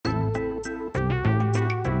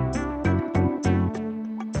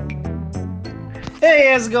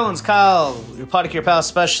Hey, how's it going? It's Kyle, your Podicure Pal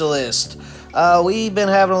specialist. We've been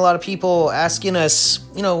having a lot of people asking us,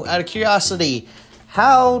 out of curiosity,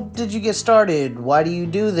 how did you get started? Why do you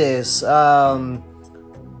do this? Will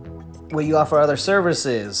you offer other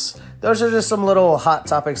services? Those are just some little hot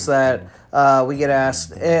topics that we get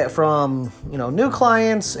asked from, new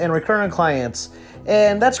clients and recurring clients.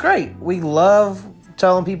 And that's great. We love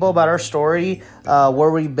telling people about our story,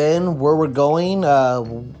 where we've been, where we're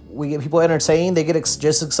going. We get people entertained. They get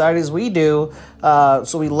just excited as we do.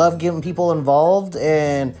 So we love getting people involved.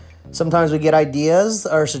 And sometimes we get ideas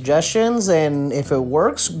or suggestions. And if it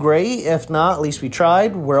works, great. If not, at least we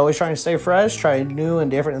tried. We're always trying to stay fresh, try new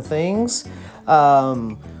and different things.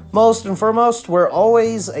 Most and foremost, we're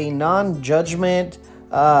always a non-judgment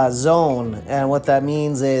zone. And what that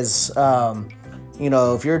means is,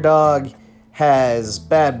 if your dog has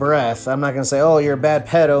bad breath, I'm not going to say, oh, you're a bad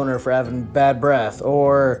pet owner for having bad breath.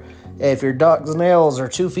 Or if your dog's nails are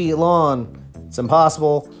 2 feet long, it's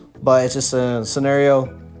impossible, but it's just a scenario.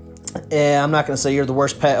 And I'm not going to say you're the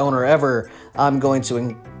worst pet owner ever. I'm going to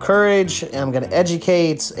encourage, and I'm going to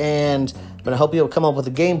educate, and I'm going to help you come up with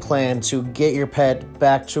a game plan to get your pet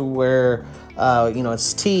back to where,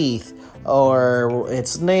 its teeth or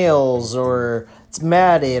its nails or it's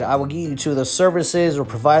matted. I will get you to the services or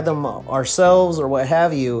provide them ourselves or what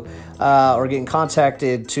have you, or getting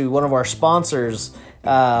contacted to one of our sponsors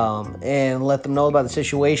and let them know about the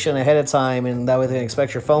situation ahead of time, and that way they can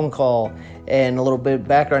expect your phone call and a little bit of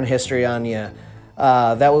background history on you.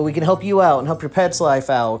 That way we can help you out and help your pet's life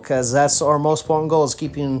out, because that's our most important goal, is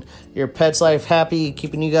keeping your pet's life happy,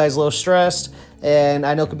 keeping you guys low stressed. And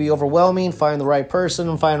I know it could be overwhelming, find the right person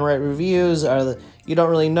and find the right reviews, you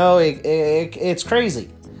don't really know. It's crazy.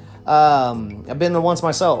 I've been there once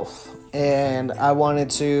myself, and I wanted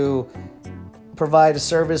to provide a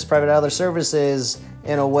service, private other services,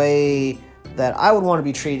 in a way that I would want to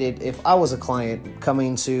be treated if I was a client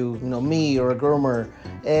coming to me or a groomer.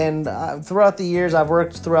 And throughout the years, I've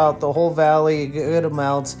worked throughout the whole valley a good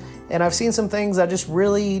amount, and I've seen some things I just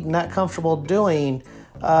really not comfortable doing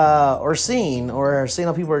or seeing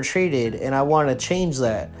how people are treated, and I want to change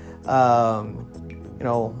that.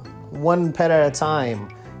 One pet at a time.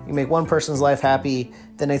 You make one person's life happy,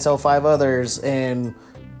 then they tell 5 others, and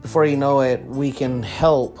before you know it, we can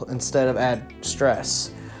help instead of add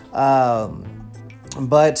stress. But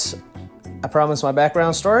I promised my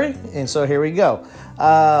background story, and so here we go.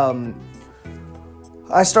 I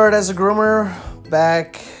started as a groomer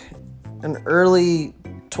back in early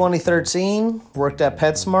 2013, worked at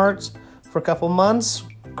PetSmart for a couple months,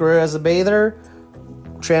 grew as a bather,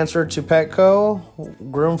 transferred to Petco,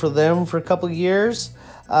 groomed for them for a couple years.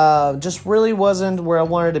 Just really wasn't where I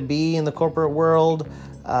wanted to be in the corporate world.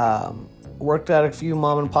 Worked at a few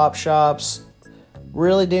mom and pop shops.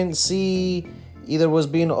 Really didn't see, either was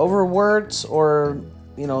being overworked or,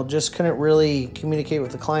 just couldn't really communicate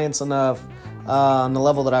with the clients enough on the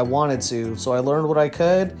level that I wanted to. So I learned what I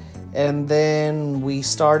could, and then we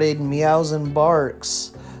started Meows and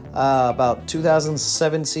Barks about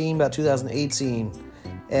 2017, about 2018.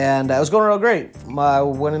 And it was going real great. I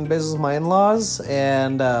went in business with my in-laws,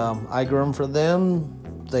 and I groomed for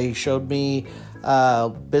them. They showed me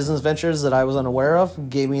business ventures that I was unaware of,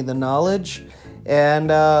 gave me the knowledge, and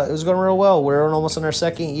it was going real well. We're almost in our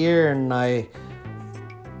second year, and I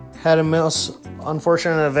had a most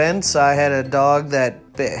unfortunate event. I had a dog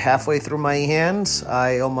that bit halfway through my hand.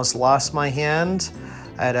 I almost lost my hand.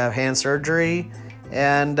 I had to have hand surgery,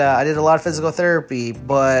 and I did a lot of physical therapy,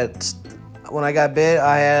 but when I got bit,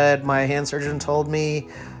 I had my hand surgeon told me,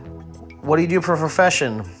 "What do you do for a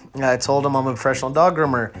profession?" I told him I'm a professional dog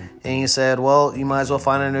groomer, and he said, "Well, you might as well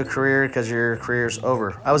find a new career because your career's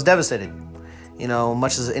over." I was devastated,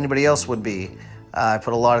 much as anybody else would be. I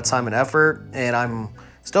put a lot of time and effort, and I'm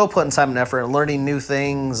still putting time and effort and learning new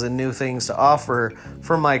things to offer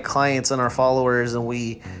for my clients and our followers, and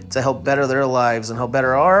to help better their lives and help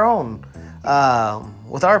better our own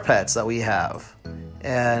with our pets that we have.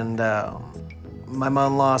 And my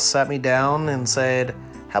mother-in-law sat me down and said,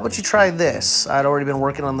 "How about you try this?" I'd already been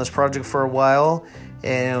working on this project for a while,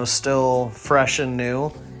 and it was still fresh and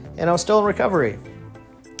new, and I was still in recovery.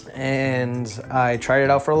 And I tried it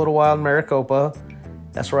out for a little while in Maricopa.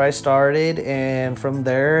 That's where I started, and from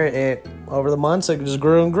there, over the months, it just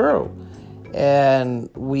grew and grew. And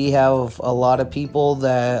we have a lot of people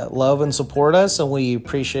that love and support us, and we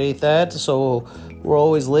appreciate that. So we're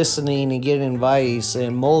always listening and getting advice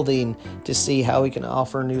and molding to see how we can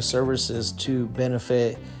offer new services to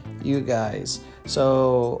benefit you guys.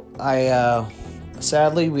 So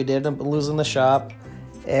sadly, we did end up losing the shop,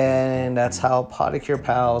 and that's how Podicure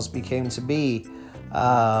Pals became to be.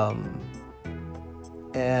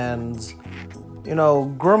 And,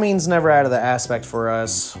 grooming's never out of the aspect for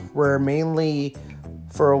us. We're mainly,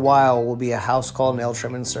 for a while, will be a house call nail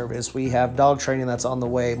trimming service. We have dog training that's on the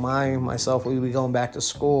way. Myself, we'll be going back to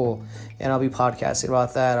school, and I'll be podcasting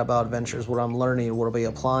about that, about adventures, what I'm learning, what I'll be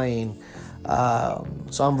applying.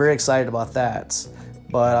 So I'm very excited about that.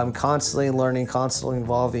 But I'm constantly learning, constantly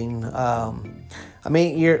evolving. I'm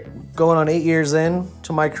going on 8 years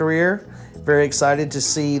into my career. Very excited to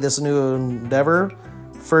see this new endeavor.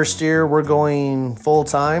 First year, we're going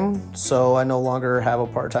full-time, so I no longer have a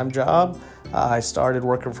part-time job. I started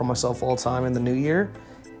working for myself full-time in the new year,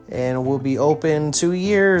 and we'll be open 2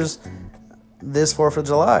 years this 4th of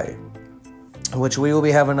July, which we will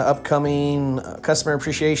be having an upcoming Customer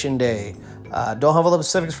Appreciation Day. Don't have all the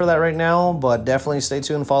specifics for that right now, but definitely stay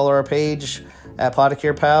tuned. Follow our page at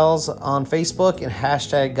Podicure Pals on Facebook and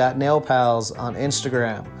hashtag GotNailPals on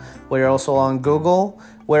Instagram. We are also on Google.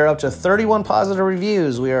 We're up to 31 positive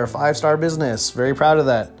reviews. We are a 5-star business. Very proud of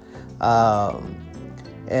that.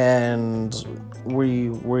 And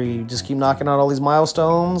we just keep knocking out all these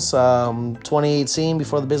milestones. 2018,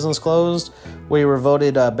 before the business closed, we were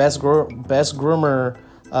voted best groomer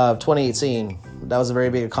of 2018. That was a very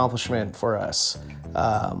big accomplishment for us.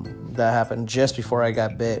 That happened just before I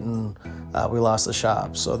got bit and we lost the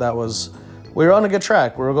shop. So we were on a good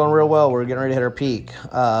track. We were going real well. We were getting ready to hit our peak.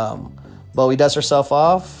 But we dust ourselves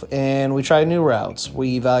off and we tried new routes.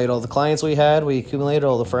 We valued all the clients we had. We accumulated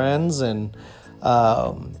all the friends and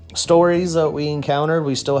stories that we encountered.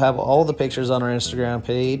 We still have all the pictures on our Instagram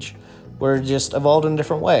page. We're just evolved in a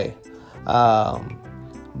different way.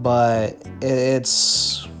 But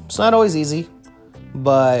it's not always easy.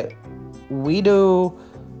 But we do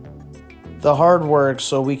the hard work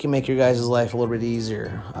so we can make your guys' life a little bit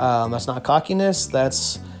easier. That's not cockiness.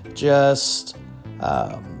 That's just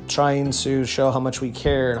trying to show how much we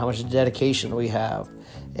care and how much dedication we have.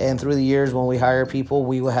 And through the years, when we hire people,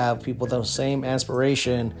 we will have people with the same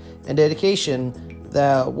aspiration and dedication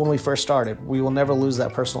that when we first started. We will never lose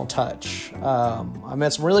that personal touch. I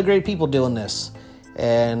met some really great people doing this,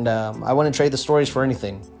 and I wouldn't trade the stories for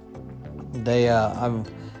anything.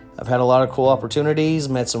 I've had a lot of cool opportunities,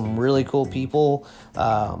 met some really cool people,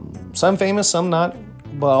 some famous, some not,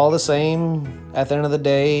 but all the same, at the end of the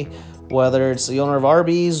day, whether it's the owner of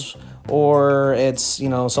Arby's or it's,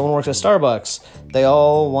 someone works at Starbucks, they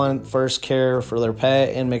all want first care for their pet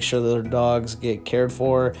and make sure that their dogs get cared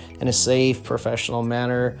for in a safe, professional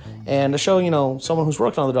manner, and to show, someone who's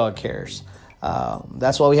working on the dog cares.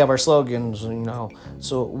 That's why we have our slogans,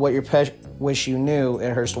 so what your pet wish you knew,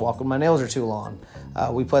 it hurts to walk when my nails are too long.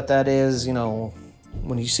 We put that as,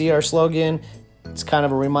 when you see our slogan, it's kind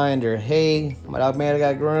of a reminder, hey, my dog may have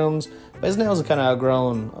got groomed, but his nails are kind of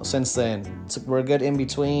outgrown since then. We're a good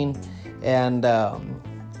in-between, and,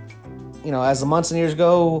 as the months and years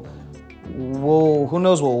go, who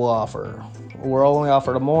knows what we'll offer. We're only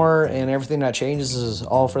offered more, and everything that changes is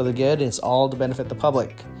all for the good. It's all to benefit the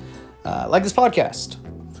public. Like this podcast.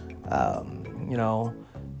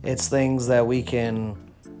 It's things that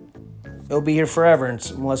it'll be here forever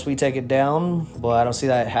unless we take it down, but I don't see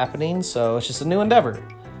that happening, so it's just a new endeavor.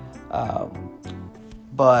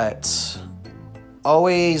 But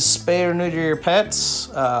always spay or neuter your pets.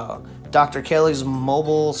 Dr. Kelly's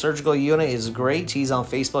mobile surgical unit is great. He's on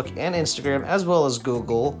Facebook and Instagram as well as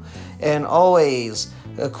Google. And always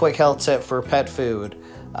a quick health tip for pet food.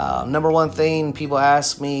 Number one thing people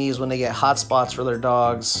ask me is when they get hot spots for their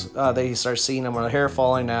dogs, they start seeing them with hair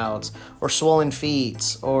falling out or swollen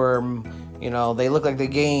feet, or, they look like they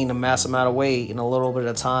gained a mass amount of weight in a little bit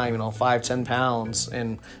of time, 5-10 pounds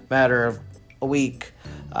in a matter of a week.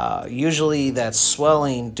 Usually that's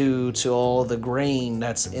swelling due to all the grain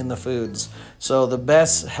that's in the foods. So the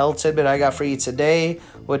best health tidbit I got for you today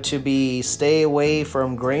would to be stay away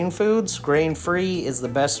from grain foods. Grain-free is the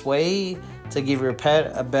best way to give your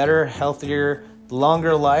pet a better, healthier,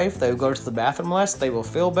 longer life. They will go to the bathroom less. They will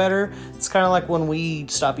feel better. It's kind of like when we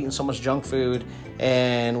stop eating so much junk food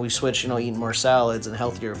and we switch, eating more salads and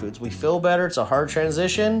healthier foods. We feel better. It's a hard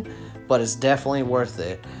transition, but it's definitely worth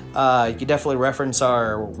it. You can definitely reference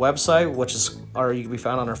our website, or you can be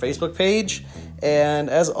found on our Facebook page. And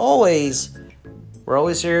as always, we're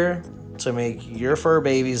always here to make your fur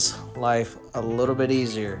baby's life a little bit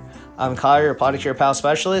easier. I'm Kyle, your Podicure Pal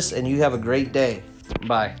Specialist, and you have a great day.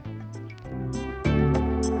 Bye.